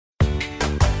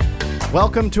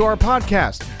Welcome to our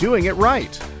podcast, Doing It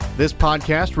Right. This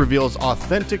podcast reveals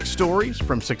authentic stories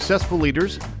from successful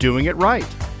leaders doing it right.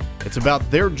 It's about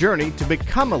their journey to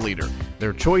become a leader,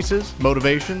 their choices,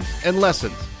 motivations, and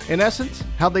lessons. In essence,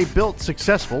 how they built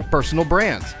successful personal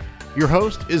brands. Your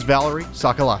host is Valerie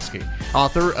Sokolowski,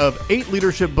 author of 8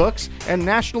 leadership books and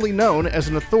nationally known as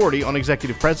an authority on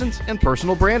executive presence and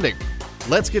personal branding.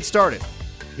 Let's get started.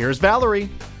 Here's Valerie.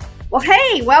 Well,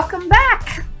 hey, welcome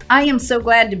back. I am so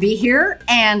glad to be here,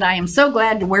 and I am so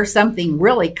glad to wear something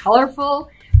really colorful.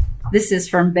 This is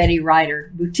from Betty Ryder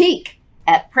Boutique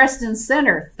at Preston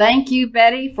Center. Thank you,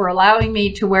 Betty, for allowing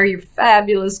me to wear your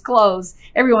fabulous clothes.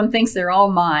 Everyone thinks they're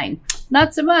all mine.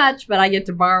 Not so much, but I get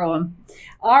to borrow them.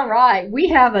 All right, we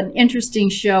have an interesting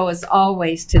show as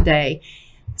always today.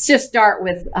 Let's just start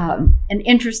with an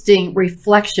interesting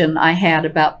reflection I had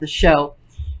about the show.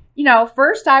 You know,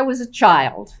 first I was a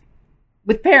child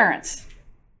with parents.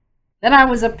 Then I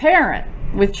was a parent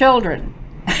with children.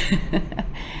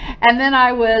 And then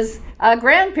I was a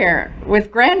grandparent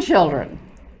with grandchildren.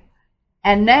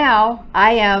 And now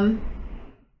I am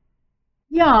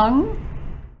young,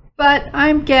 but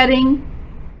I'm getting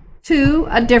to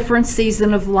a different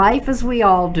season of life, as we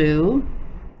all do.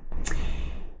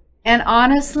 And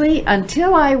honestly,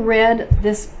 until I read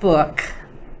this book,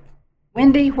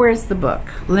 Wendy, where's the book?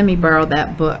 Let me borrow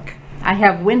that book. I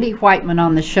have Wendy Whiteman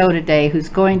on the show today, who's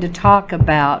going to talk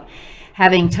about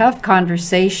having tough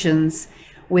conversations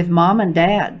with mom and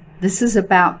dad. This is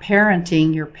about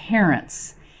parenting your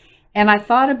parents. And I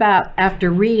thought about,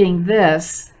 after reading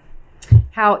this,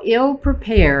 how ill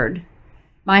prepared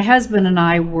my husband and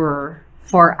I were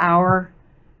for our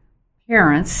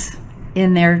parents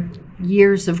in their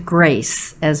years of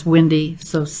grace, as Wendy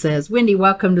so says. Wendy,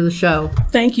 welcome to the show.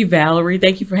 Thank you, Valerie.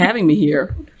 Thank you for having me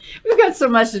here. We've got so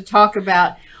much to talk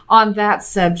about on that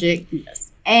subject.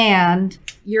 Yes. And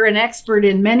you're an expert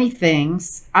in many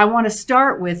things. I want to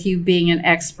start with you being an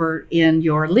expert in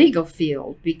your legal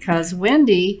field, because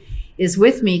Wendy is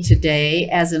with me today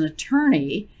as an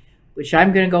attorney, which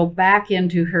I'm going to go back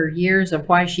into her years of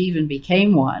why she even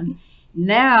became one.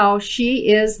 Now she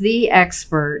is the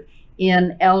expert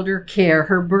in elder care.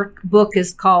 Her book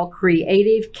is called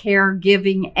Creative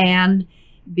Caregiving and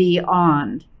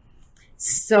Beyond.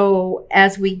 So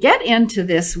as we get into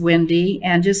this, Wendy,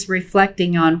 and just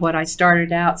reflecting on what I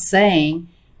started out saying,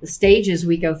 the stages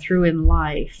we go through in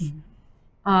life,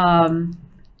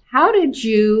 how did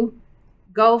you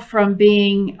go from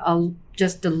being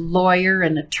just a lawyer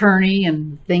and attorney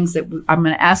and things that I'm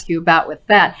going to ask you about with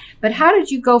that, but how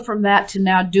did you go from that to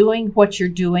now doing what you're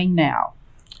doing now?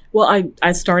 Well,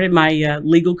 I started my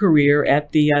legal career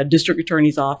at the district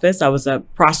attorney's office. I was a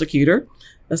prosecutor,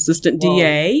 assistant Whoa.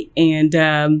 DA.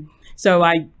 And so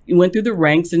I went through the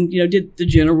ranks and, did the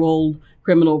general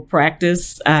criminal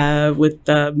practice with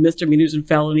misdemeanors and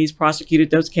felonies,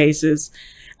 prosecuted those cases.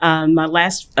 My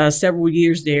last several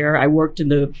years there, I worked in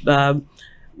the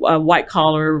white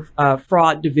collar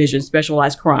fraud division,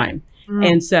 specialized crime. Mm.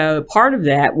 And so part of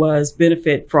that was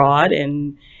benefit fraud.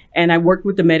 And I worked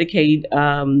with the Medicaid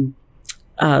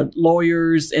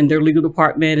lawyers and their legal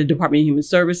department and Department of Human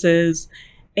Services.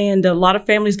 And a lot of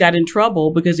families got in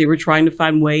trouble because they were trying to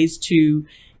find ways to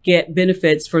get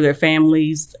benefits for their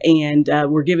families and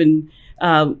were given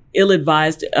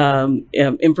ill-advised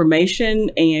information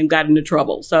and got into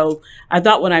trouble. So I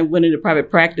thought when I went into private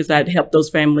practice, I'd help those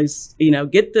families,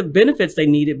 get the benefits they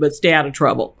needed, but stay out of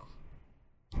trouble.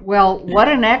 Well, what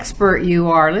an expert you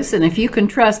are. Listen, if you can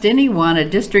trust anyone, a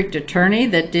district attorney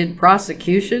that did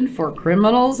prosecution for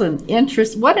criminals and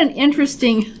what an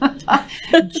interesting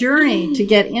journey to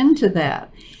get into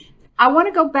that. I want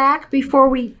to go back before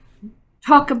we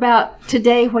talk about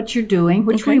today what you're doing,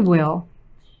 which we will.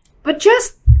 But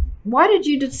just why did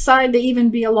you decide to even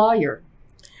be a lawyer?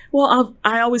 Well,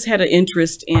 I always had an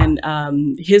interest in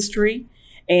history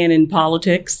and in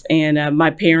politics. And my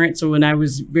parents, when I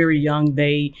was very young,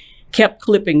 they kept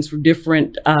clippings from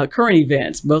different current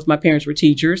events. Both my parents were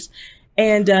teachers.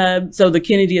 And so the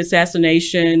Kennedy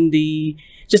assassination,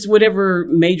 just whatever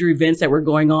major events that were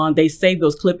going on, they saved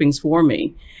those clippings for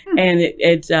me. And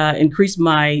it increased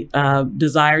my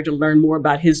desire to learn more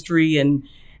about history. And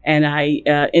I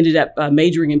ended up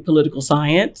majoring in political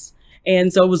science.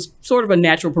 And so it was sort of a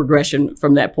natural progression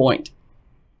from that point.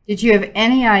 Did you have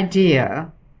any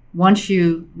idea, once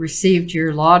you received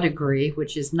your law degree,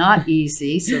 which is not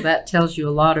easy, so that tells you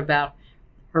a lot about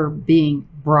her being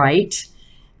bright,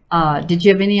 did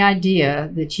you have any idea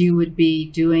that you would be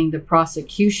doing the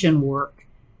prosecution work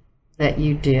that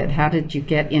you did? How did you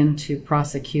get into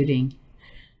prosecuting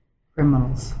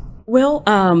criminals? Well,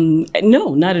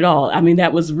 no, not at all. I mean,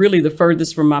 that was really the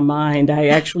furthest from my mind. I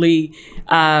actually,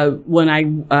 when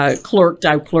I clerked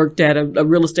at a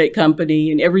real estate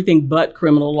company and everything but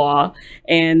criminal law.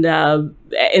 And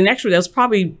actually, that was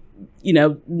probably,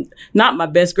 not my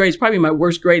best grades. Probably my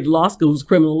worst grade in law school was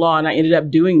criminal law, and I ended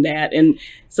up doing that. And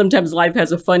sometimes life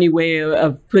has a funny way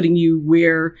of putting you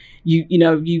where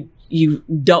you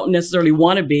don't necessarily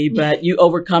want to be, but you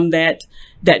overcome that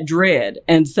dread.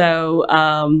 And so,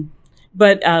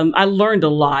 but I learned a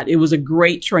lot. It was a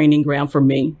great training ground for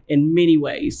me in many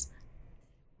ways.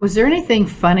 Was there anything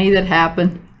funny that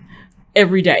happened?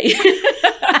 Every day.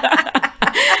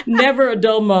 Never a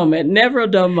dull moment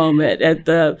at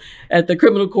the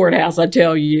criminal courthouse, I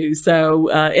tell you. So,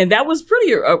 and that was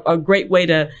pretty a great way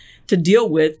to deal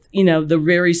with, the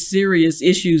very serious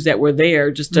issues that were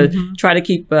there, just to try to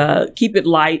keep it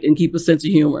light and keep a sense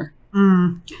of humor.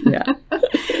 Yeah.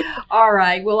 All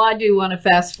right. Well, I do want to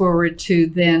fast forward to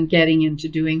then getting into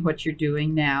doing what you're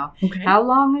doing now. Okay. How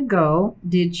long ago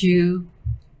did you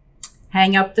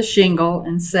hang up the shingle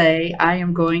and say, I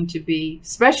am going to be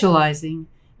specializing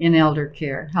in elder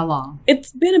care? How long?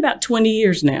 It's been about 20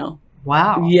 years now.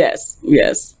 Wow. Yes.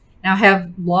 Now,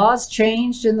 have laws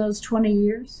changed in those 20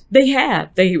 years? They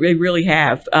have. They really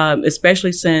have,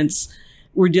 especially since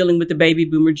we're dealing with the baby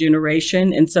boomer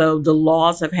generation. And so the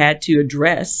laws have had to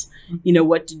address,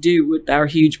 what to do with our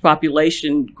huge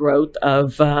population growth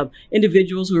of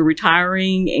individuals who are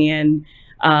retiring and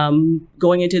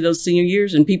going into those senior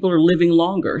years, and people are living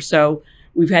longer. So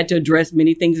we've had to address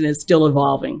many things, and it's still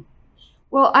evolving.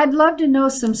 Well, I'd love to know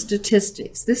some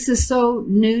statistics. This is so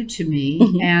new to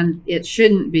me, and it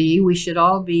shouldn't be. We should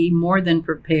all be more than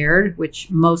prepared, which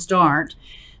most aren't.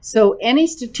 So any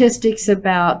statistics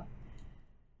about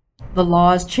the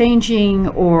laws changing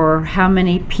or how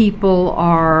many people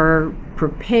are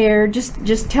prepared?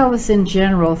 Just tell us in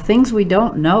general things we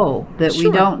don't know that we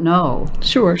don't know.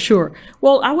 Sure.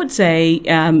 Well, I would say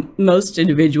most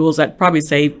individuals, I'd probably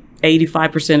say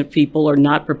 85% of people are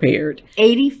not prepared.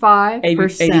 85%?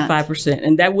 85%.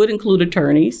 And that would include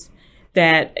attorneys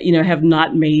that, have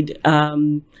not made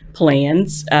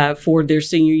plans for their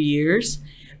senior years,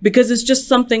 because it's just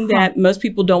something that most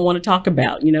people don't want to talk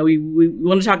about. We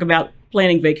want to talk about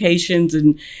planning vacations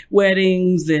and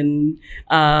weddings and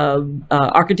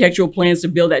architectural plans to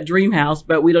build that dream house,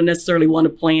 but we don't necessarily want to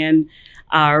plan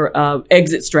our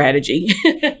exit strategy,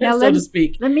 now, so to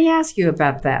speak. Let me ask you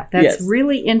about that. That's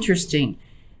really interesting.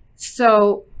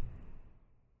 So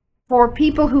for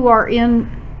people who are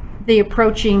in the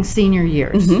approaching senior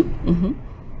years,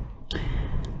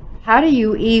 how do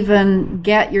you even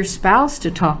get your spouse to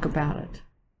talk about it?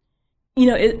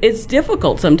 It's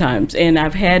difficult sometimes. And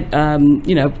I've had,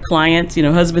 clients,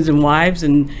 husbands and wives,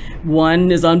 and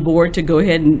one is on board to go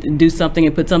ahead and do something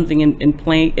and put something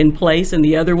in place. And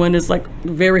the other one is like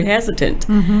very hesitant.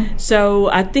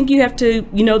 So I think you have to,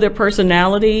 their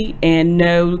personality and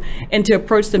to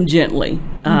approach them gently.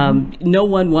 No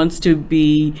one wants to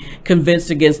be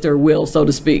convinced against their will, so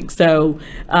to speak. So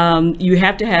you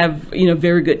have to have,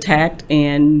 very good tact,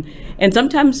 and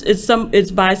sometimes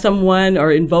it's by someone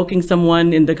or invoking someone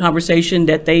in the conversation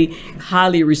that they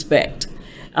highly respect,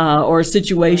 or a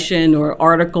situation or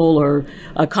article or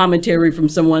a commentary from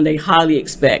someone they highly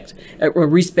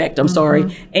respect. I'm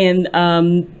sorry,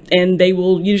 and they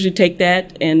will usually take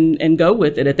that and go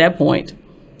with it at that point.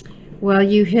 Well,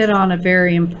 you hit on a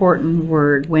very important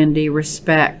word, Wendy: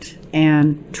 respect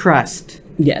and trust.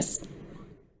 Yes.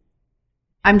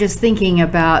 I'm just thinking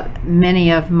about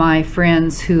many of my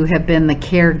friends who have been the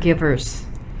caregivers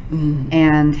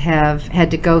and have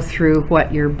had to go through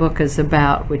what your book is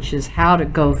about, which is how to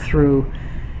go through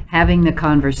having the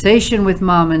conversation with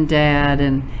mom and dad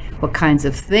and what kinds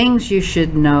of things you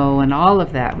should know and all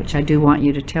of that, which I do want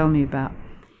you to tell me about.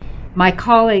 My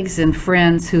colleagues and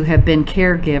friends who have been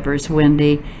caregivers,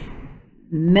 Wendy,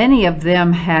 many of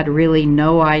them had really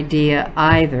no idea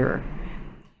either.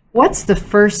 What's the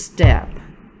first step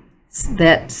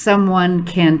that someone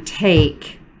can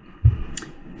take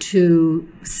to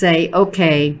say,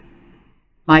 okay,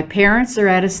 my parents are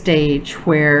at a stage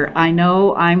where I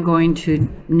know I'm going to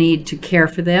need to care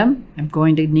for them. I'm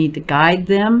going to need to guide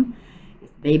them.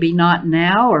 Maybe not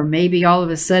now, or maybe all of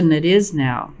a sudden it is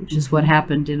now, which is what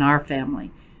happened in our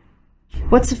family.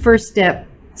 What's the first step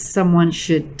someone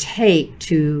should take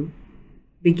to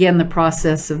begin the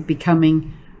process of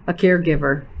becoming a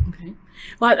caregiver? Okay.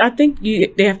 Well, I think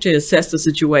they have to assess the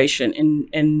situation,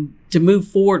 and to move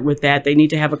forward with that, they need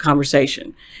to have a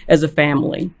conversation as a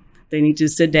family. They need to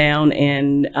sit down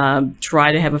and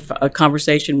try to have a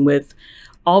conversation with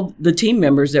all the team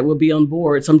members that will be on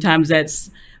board. Sometimes that's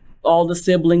all the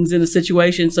siblings in a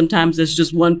situation. Sometimes it's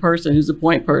just one person who's a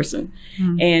point person,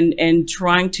 and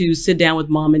trying to sit down with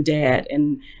mom and dad.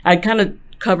 And I kind of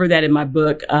cover that in my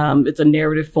book. It's a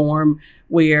narrative form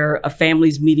where a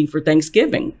family's meeting for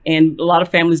Thanksgiving, and a lot of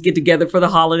families get together for the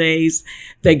holidays.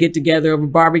 They get together over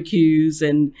barbecues,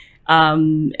 and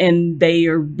they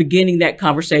are beginning that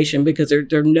conversation because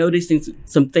they're noticing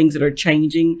some things that are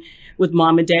changing with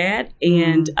mom and dad,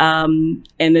 and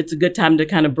it's a good time to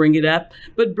kind of bring it up,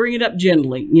 but bring it up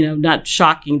gently, not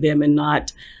shocking them and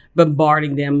not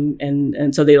bombarding them,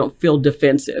 and so they don't feel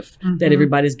defensive that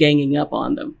everybody's ganging up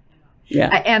on them.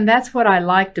 Yeah, and that's what I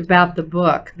liked about the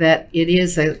book, that it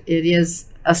is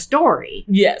a story.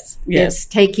 Yes. It's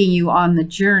taking you on the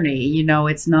journey.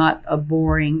 it's not a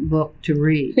boring book to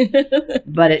read,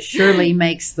 but it surely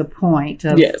makes the point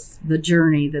of the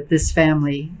journey that this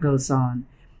family goes on.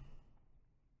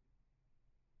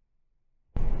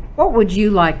 What would you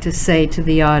like to say to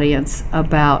the audience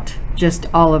about just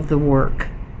all of the work?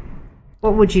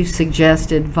 What would you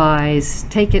suggest, advise?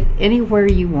 Take it anywhere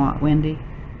you want, Wendy.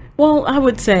 Well, I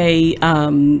would say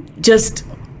just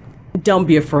don't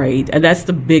be afraid. That's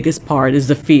the biggest part, is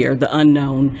the fear, the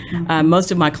unknown.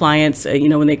 Most of my clients,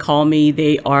 when they call me,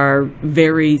 they are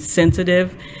very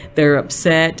sensitive. They're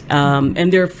upset,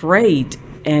 and they're afraid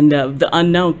and the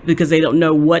unknown because they don't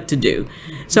know what to do.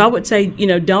 So I would say,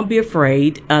 don't be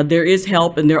afraid. There is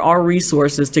help and there are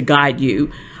resources to guide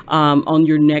you on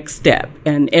your next step.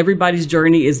 And everybody's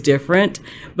journey is different,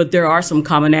 but there are some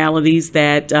commonalities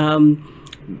that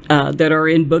are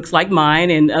in books like mine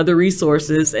and other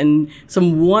resources, and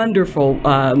some wonderful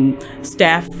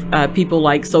staff people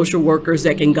like social workers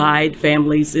that can guide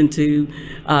families into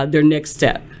their next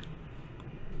step.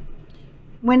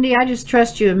 Wendy, I just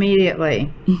trust you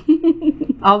immediately.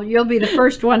 You'll be the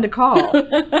first one to call,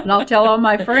 and I'll tell all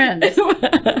my friends.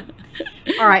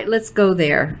 All right, let's go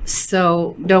there.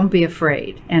 So don't be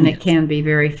afraid, and it can be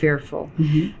very fearful.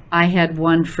 I had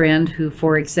one friend who,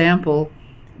 for example,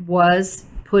 was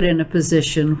put in a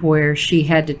position where she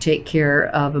had to take care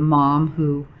of a mom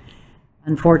who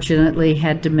unfortunately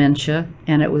had dementia,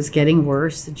 and it was getting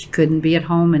worse, and she couldn't be at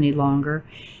home any longer.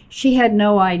 She had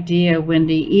no idea,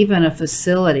 Wendy, even a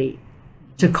facility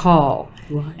to call.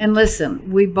 Right. And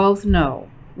listen, we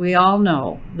all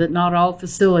know that not all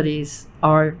facilities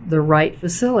are the right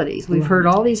facilities. We've heard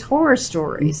all these horror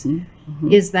stories.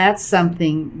 Is that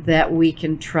something that we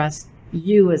can trust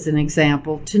you, as an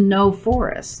example, to know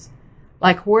for us?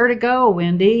 Like where to go,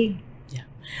 Wendy? Yeah.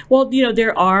 Well,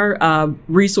 there are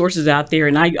resources out there,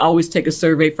 and I always take a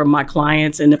survey from my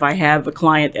clients. And if I have a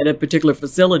client at a particular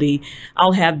facility,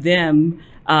 I'll have them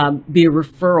be a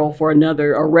referral for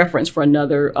a reference for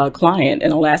another client.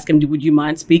 And I'll ask them, would you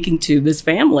mind speaking to this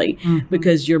family?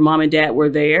 Because your mom and dad were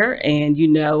there and you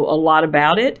know a lot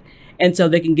about it. And so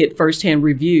they can get firsthand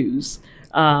reviews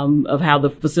of how the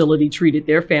facility treated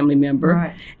their family member.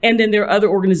 Right. And then there are other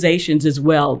organizations as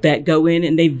well that go in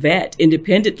and they vet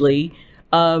independently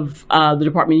of the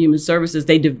Department of Human Services.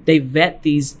 They vet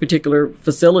these particular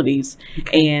facilities,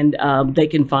 and they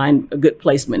can find a good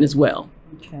placement as well.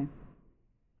 Okay.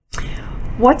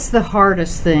 What's the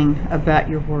hardest thing about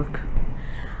your work?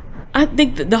 I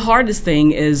think that the hardest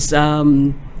thing is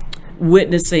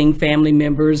witnessing family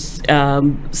members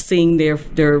seeing their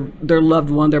loved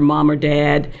one, their mom or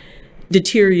dad,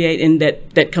 deteriorate, and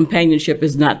that companionship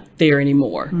is not there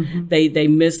anymore. They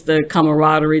miss the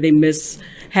camaraderie. They miss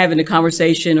having a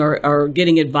conversation or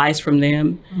getting advice from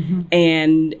them,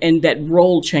 and that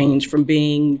role change from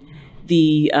being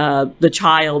the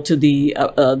child to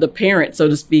the parent, so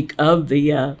to speak, of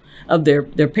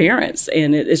their parents,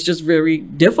 and it's just very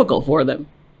difficult for them.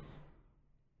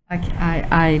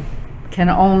 I can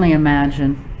only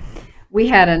imagine. We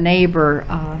had a neighbor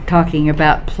talking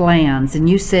about plans, and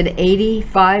you said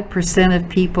 85% of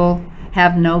people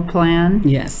have no plan?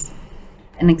 Yes.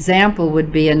 An example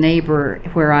would be a neighbor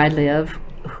where I live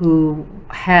who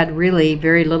had really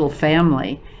very little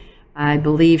family. I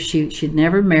believe she'd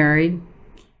never married,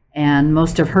 and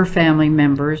most of her family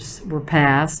members were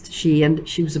passed. She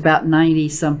was about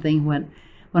 90-something when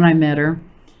I met her.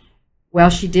 Well,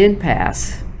 she did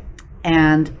pass,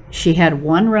 and she had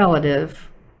one relative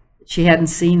she hadn't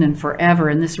seen in forever,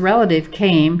 and this relative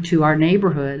came to our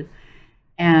neighborhood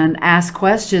and asked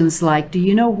questions like, do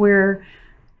you know where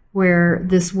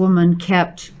this woman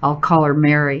kept, I'll call her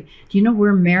Mary, do you know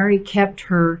where Mary kept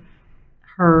her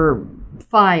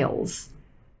files?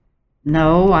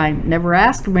 No, I never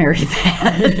asked Mary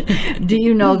that. Do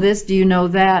you know this? Do you know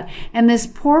that? And this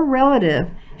poor relative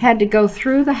had to go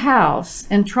through the house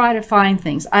and try to find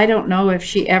things. I don't know if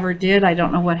she ever did. I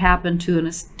don't know what happened to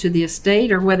the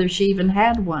estate or whether she even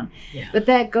had one. Yeah. But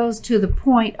that goes to the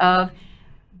point of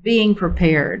being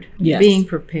prepared. Yes. Being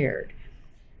prepared.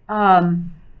 How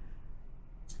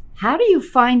do you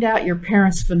find out your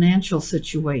parents' financial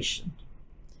situation?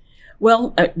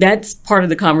 Well, that's part of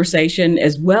the conversation,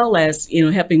 as well as,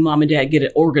 helping mom and dad get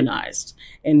it organized.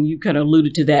 And you kind of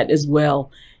alluded to that as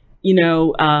well. We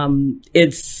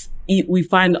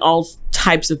find all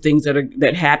types of things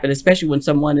that happen, especially when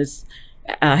someone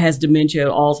has dementia,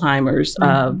 Alzheimer's.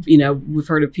 Mm-hmm. We've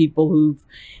heard of people who've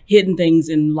hidden things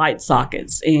in light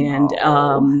sockets, and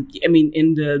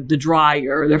in the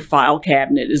dryer. Their file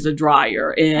cabinet is a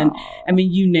dryer, and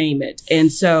you name it.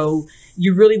 And so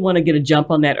you really want to get a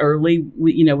jump on that early,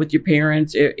 with your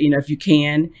parents, if you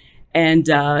can, and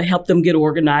help them get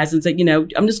organized and say,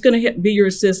 I'm just going to be your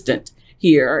assistant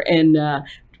here, and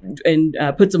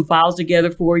put some files together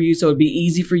for you so it'd be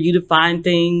easy for you to find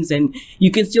things, and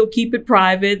you can still keep it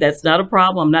private. That's not a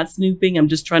problem. I'm not snooping. I'm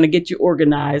just trying to get you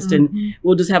organized, mm-hmm. and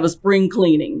we'll just have a spring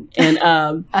cleaning. And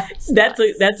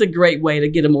that's a great way to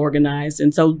get them organized.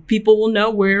 And so people will know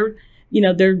where,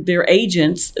 their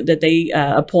agents that they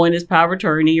appoint as power of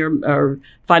attorney or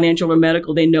financial or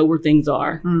medical, they know where things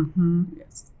are. Mm-hmm.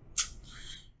 Yes.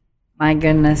 My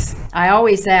goodness. I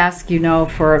always ask,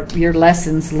 for your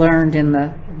lessons learned in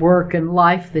the work and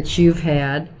life that you've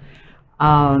had.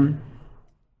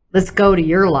 Let's go to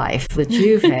your life that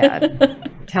you've had.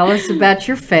 Tell us about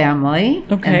your family,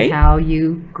 okay, and how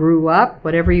you grew up,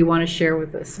 whatever you want to share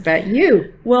with us about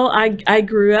you. Well, I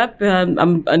grew up,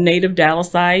 I'm a native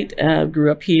Dallasite, grew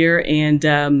up here, and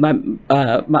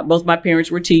both my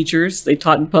parents were teachers. They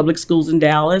taught in public schools in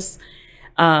Dallas.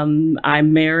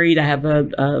 I'm married. I have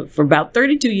for about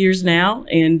 32 years now,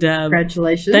 and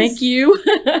congratulations. Thank you.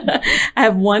 I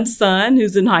have one son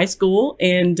who's in high school,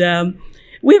 and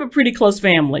we have a pretty close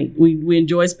family. We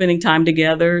enjoy spending time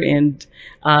together, and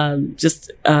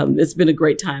it's been a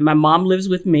great time. My mom lives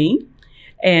with me,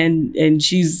 and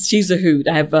she's a hoot.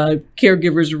 I have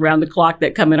caregivers around the clock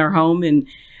that come in our home, and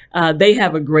they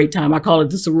have a great time. I call it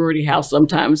the sorority house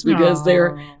sometimes, because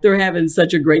they're having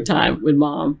such a great time with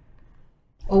mom.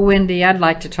 Well, Wendy, I'd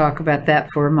like to talk about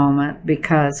that for a moment,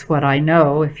 because what I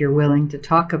know, if you're willing to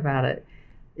talk about it,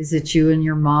 is that you and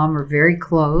your mom are very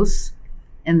close,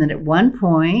 and that at one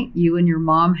point you and your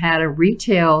mom had a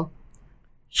retail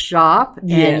shop,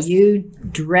 yes, and you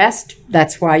dressed.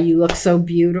 That's why you look so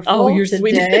beautiful. Oh, you're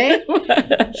today.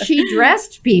 Sweet. She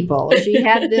dressed people. She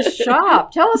had this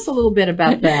shop. Tell us a little bit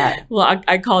about that. Well,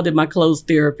 I called it my clothes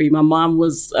therapy. My mom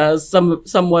was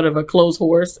somewhat of a clothes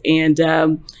horse, and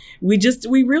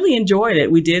we really enjoyed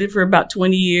it. We did it for about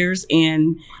 20 years,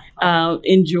 and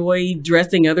enjoyed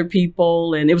dressing other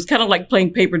people. And it was kind of like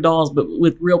playing paper dolls, but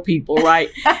with real people, right?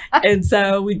 And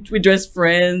so we dressed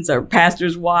friends, our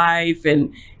pastor's wife,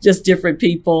 and just different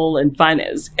people, and find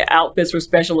outfits for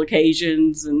special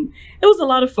occasions. And it was a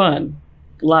lot of fun.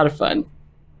 A lot of fun.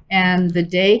 And the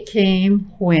day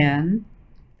came when?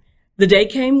 The day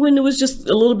came when it was just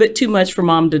a little bit too much for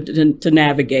mom to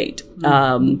navigate.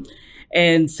 Mm-hmm.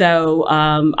 And so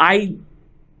I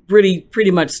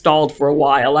pretty much stalled for a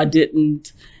while. I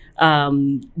didn't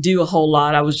do a whole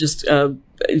lot. I was just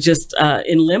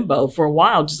in limbo for a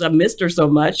while. I missed her so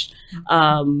much,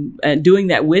 and doing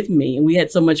that with me. And we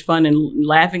had so much fun and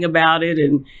laughing about it,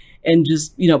 and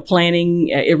just,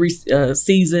 planning every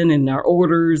season and our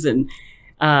orders, and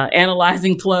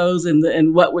analyzing clothes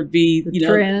and what would be, the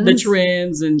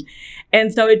trends.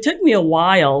 And so it took me a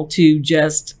while to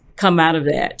just come out of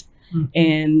that, mm-hmm.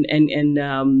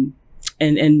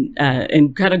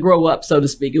 and kind of grow up, so to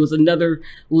speak. It was another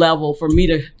level for me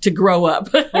to grow up.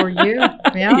 For you?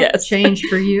 Yeah. Yes. Change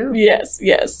for you?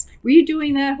 Yes. Were you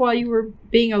doing that while you were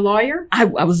being a lawyer? I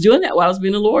was doing that while I was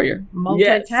being a lawyer.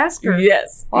 Multitasker.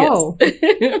 Yes. Oh.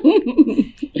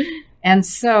 And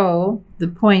so the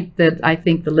point that I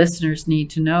think the listeners need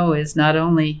to know is, not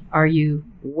only are you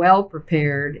well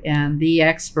prepared and the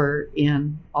expert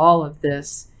in all of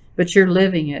this, but you're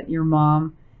living it. Your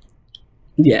mom,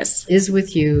 yes, is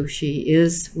with you. She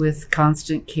is with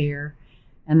constant care.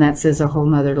 And that says a whole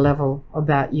nother level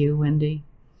about you, Wendy.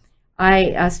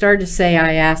 I started to say,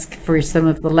 I asked for some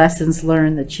of the lessons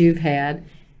learned that you've had.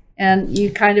 And you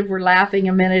kind of were laughing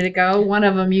a minute ago. One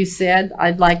of them you said,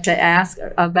 I'd like to ask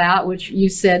about, which you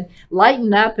said,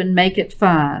 lighten up and make it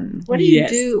fun. What do you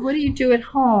do? What do you do at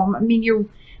home? I mean,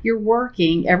 you're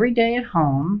working every day at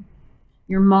home.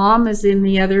 Your mom is in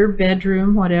the other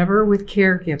bedroom, whatever, with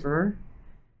caregiver.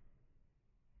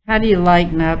 How do you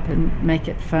lighten up and make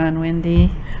it fun,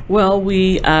 Wendy? Well,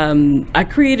 I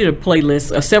created a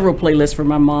playlist, several playlists for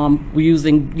my mom. We're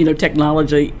using,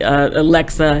 technology,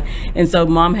 Alexa, and so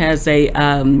Mom has a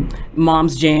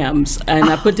Mom's Jams, and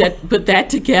I put that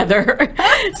together.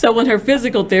 So when her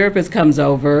physical therapist comes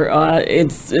over,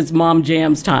 it's Mom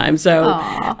Jams time. So,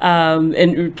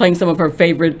 and playing some of her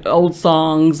favorite old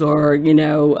songs, or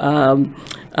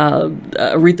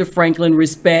Aretha Franklin,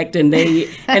 Respect, and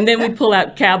then we pull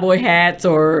out cowboy hats,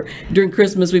 or during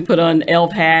Christmas we put on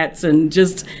elf hats, and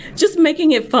just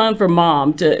making it fun for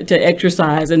Mom to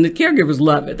exercise, and the caregivers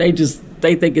love it.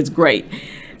 They think it's great.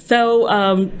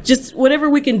 So just whatever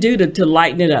we can do to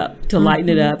lighten it up, lighten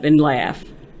it up and laugh.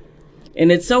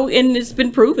 And it's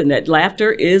been proven that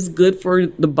laughter is good for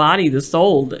the body, the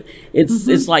soul.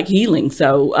 It's like healing.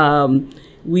 So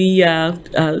we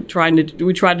try to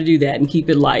do that and keep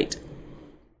it light.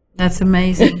 That's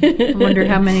amazing. I wonder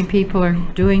how many people are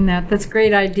doing that. That's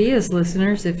great ideas,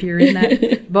 listeners, if you're in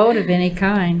that boat of any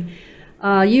kind.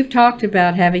 You've talked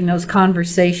about having those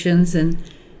conversations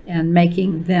and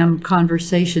making them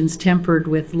conversations tempered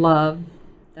with love.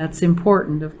 That's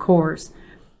important, of course.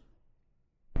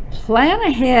 Plan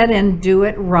ahead and do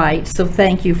it right. So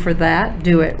thank you for that.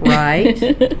 Do it right.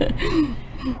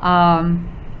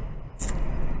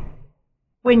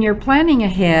 When you're planning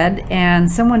ahead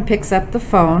and someone picks up the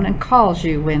phone and calls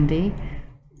you, Wendy,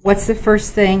 what's the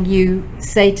first thing you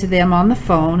say to them on the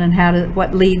phone, and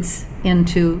what leads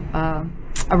into a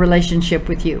relationship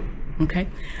with you? Okay.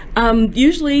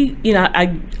 Usually,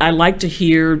 I like to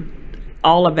hear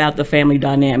all about the family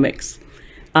dynamics.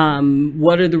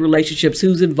 What are the relationships,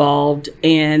 who's involved,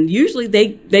 and usually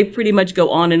they pretty much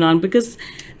go on and on because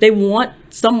they want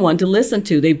someone to listen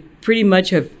to. They pretty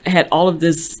much have had all of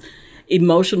this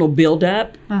emotional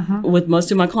buildup with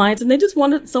most of my clients, and they just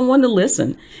wanted someone to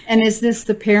listen. And is this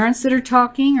the parents that are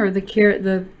talking, or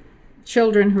the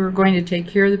children who are going to take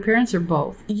care of the parents, or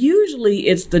both? Usually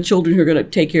it's the children who are going to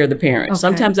take care of the parents. Okay.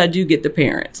 Sometimes I do get the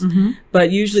parents,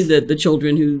 but usually the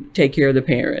children who take care of the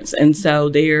parents. And so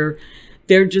they're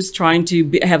just trying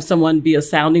to have someone be a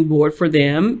sounding board for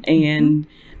them, and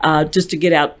just to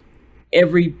get out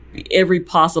every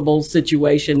possible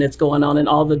situation that's going on and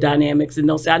all the dynamics. And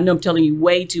they'll say, I know I'm telling you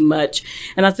way too much.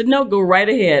 And I said, no, go right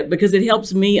ahead, because it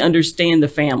helps me understand the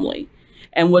family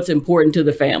and what's important to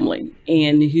the family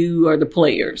and who are the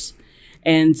players.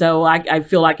 And so I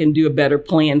feel I can do a better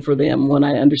plan for them when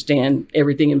I understand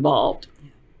everything involved.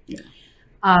 Yeah.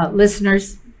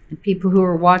 Listeners, people who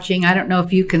are watching, I don't know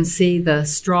if you can see the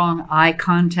strong eye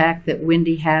contact that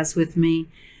Wendy has with me,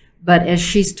 but as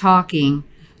she's talking,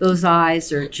 those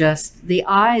eyes are the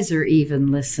eyes are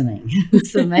even listening.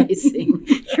 It's amazing.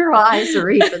 Your eyes are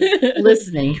even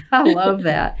listening. I love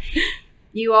that.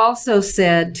 You also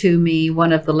said to me,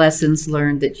 one of the lessons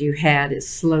learned that you had is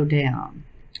slow down.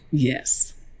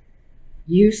 Yes.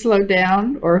 You slow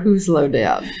down, or who slowed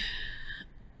down?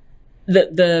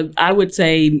 I would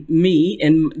say me,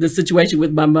 and the situation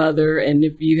with my mother, and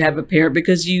if you have a parent,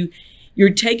 because you're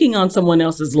taking on someone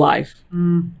else's life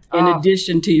in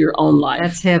addition to your own life.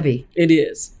 That's heavy. It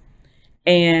is.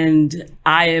 And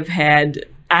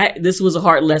this was a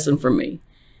hard lesson for me,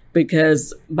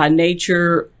 because by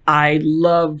nature, I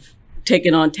love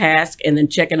taking on tasks and then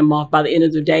checking them off by the end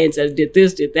of the day and said, did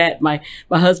this, did that. My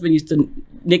husband used to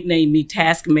nickname me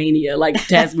Taskmania, like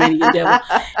Tasmania devil.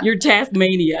 You're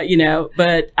Taskmania,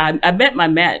 but I met my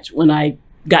match when I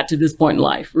got to this point in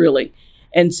life, really.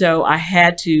 And so I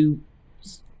had to,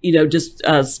 just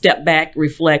step back,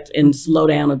 reflect, and slow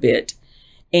down a bit.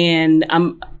 And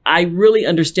I really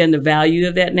understand the value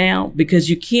of that now, because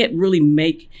you can't really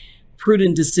make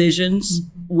prudent decisions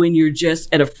when you're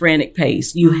just at a frantic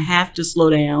pace. You have to slow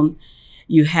down.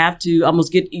 You have to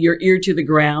almost get your ear to the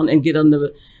ground and get on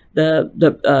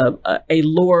a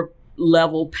lower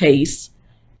level pace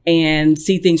and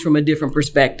see things from a different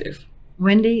perspective.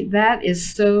 Wendy, that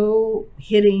is so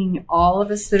hitting all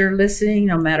of us that are listening,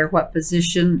 no matter what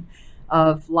position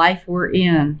of life we're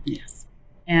in. Yes.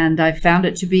 And I found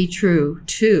it to be true,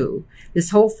 too.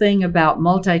 This whole thing about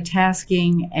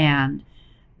multitasking and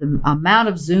the amount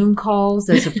of Zoom calls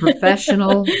as a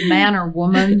professional man or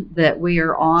woman that we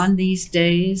are on these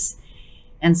days.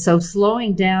 And so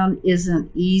slowing down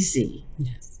isn't easy.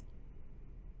 Yes.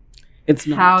 It's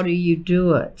not. How do you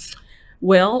do it?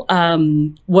 Well,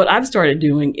 what I've started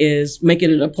doing is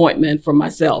making an appointment for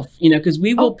myself, because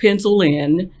we will pencil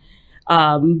in,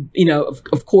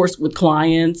 of course, with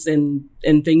clients and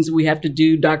things we have to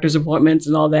do, doctor's appointments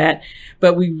and all that.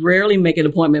 But we rarely make an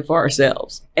appointment for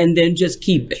ourselves and then just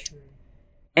keep it.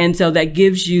 And so that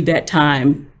gives you that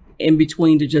time in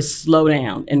between to just slow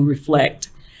down and reflect.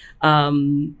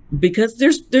 because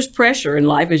there's pressure in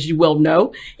life, as you well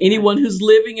know. Anyone who's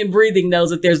living and breathing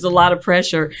knows that there's a lot of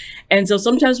pressure. And so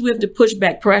sometimes we have to push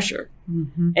back pressure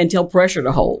and tell pressure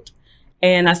to hold.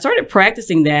 And I started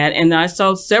practicing that, and I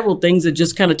saw several things that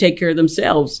just kind of take care of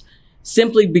themselves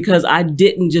simply because I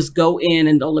didn't just go in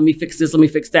and, let me fix this, let me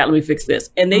fix that, let me fix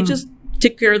this. And they just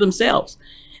took care of themselves.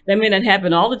 That may not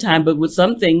happen all the time, but with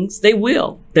some things, they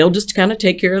will. They'll just kind of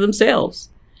take care of themselves.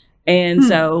 And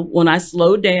so when I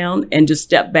slowed down and just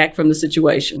stepped back from the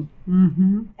situation.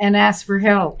 And ask for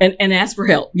help. And ask for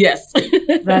help, yes.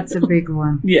 That's a big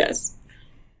one. Yes.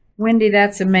 Wendy,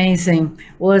 that's amazing.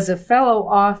 Well, as a fellow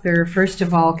author, first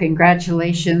of all,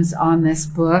 congratulations on this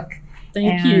book.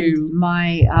 Thank you.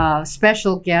 My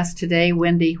special guest today,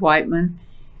 Wendy Whiteman,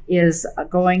 is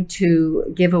going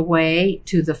to give away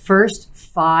to the first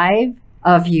 5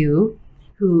 of you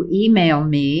who email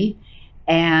me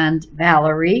and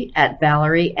Valerie at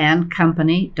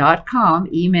valerieandcompany.com.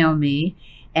 Email me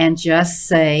and just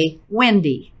say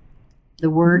Wendy. The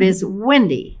word is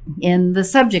Wendy in the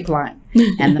subject line.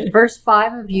 And the first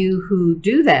 5 of you who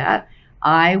do that,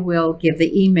 I will give the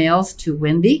emails to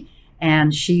Wendy,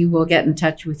 and she will get in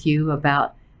touch with you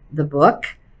about the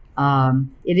book.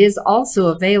 It is also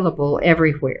available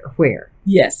everywhere. Where?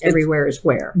 Yes. Everywhere is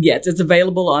where? Yes, it's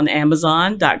available on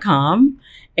Amazon.com,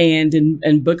 and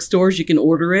in bookstores you can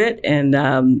order it, and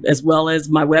as well as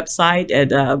my website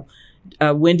at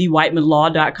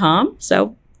wendywhitemanlaw.com.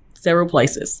 So several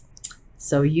places.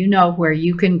 So you know where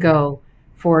you can go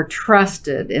for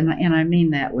trusted, and I mean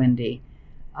that, Wendy.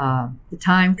 The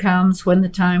time comes, when the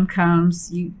time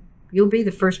comes, you'll be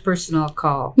the first person I'll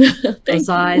call. Those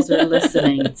eyes are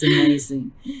listening. It's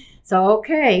amazing. So,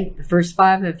 okay, the first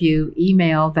 5 of you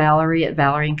email Valerie at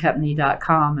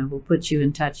valerieandcompany.com, and we'll put you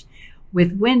in touch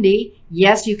with Wendy.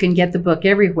 Yes, you can get the book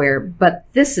everywhere, but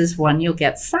this is one you'll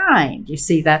get signed. You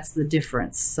see, that's the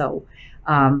difference. So,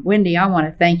 Wendy, I want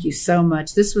to thank you so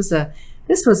much. This was a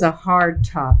hard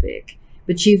topic,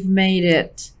 but you've made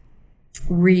it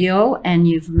real, and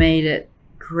you've made it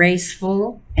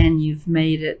graceful, and you've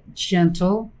made it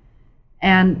gentle,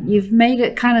 and you've made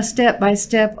it kind of step by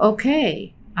step.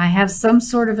 Okay, I have some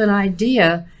sort of an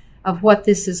idea of what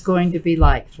this is going to be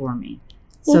like for me.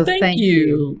 Well, so thank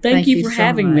you. Thank you for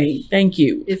having me. Thank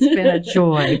you. It's been a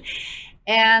joy.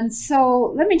 And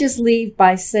so let me just leave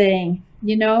by saying,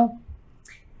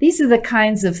 these are the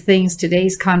kinds of things,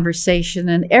 today's conversation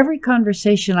and every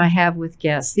conversation I have with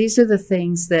guests, these are the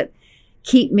things that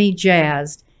keep me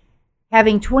jazzed.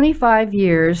 Having 25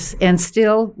 years and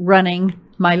still running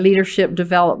my leadership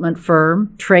development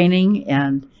firm, training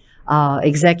and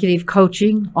executive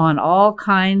coaching on all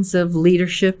kinds of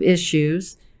leadership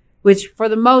issues, which for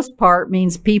the most part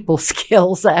means people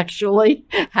skills, actually.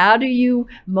 How do you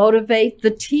motivate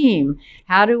the team?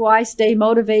 How do I stay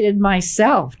motivated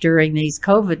myself during these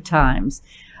COVID times?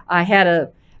 I had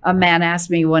a man ask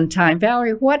me one time,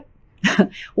 Valerie, what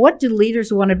do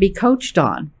leaders want to be coached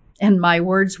on? And my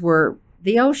words were,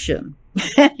 the ocean.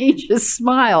 And he just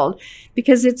smiled,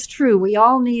 because it's true. We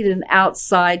all need an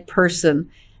outside person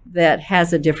that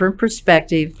has a different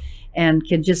perspective and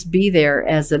can just be there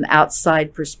as an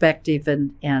outside perspective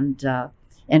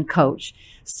and coach.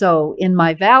 So in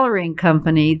my Valerie and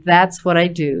Company, that's what I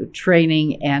do,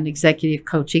 training and executive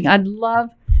coaching. I'd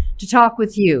love to talk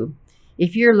with you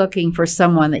if you're looking for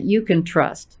someone that you can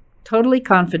trust, totally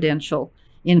confidential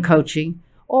in coaching,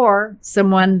 or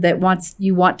someone that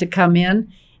you want to come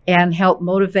in and help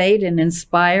motivate and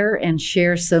inspire and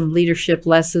share some leadership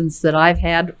lessons that I've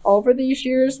had over these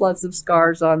years, lots of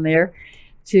scars on there,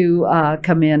 to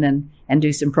come in and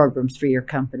do some programs for your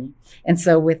company. And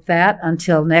so with that,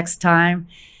 until next time,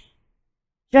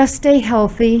 just stay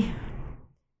healthy,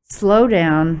 slow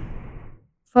down,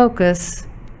 focus,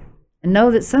 and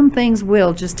know that some things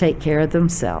will just take care of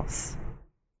themselves.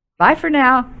 Bye for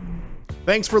now.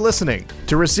 Thanks for listening.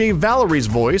 To receive Valerie's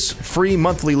voice, free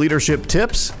monthly leadership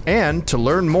tips, and to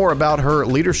learn more about her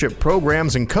leadership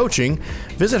programs and coaching,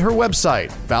 visit her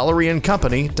website,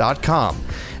 valerieandcompany.com.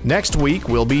 Next week,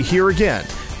 we'll be here again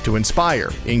to inspire,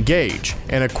 engage,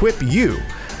 and equip you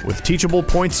with teachable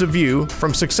points of view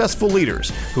from successful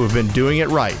leaders who have been doing it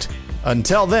right.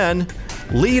 Until then,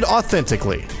 lead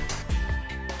authentically.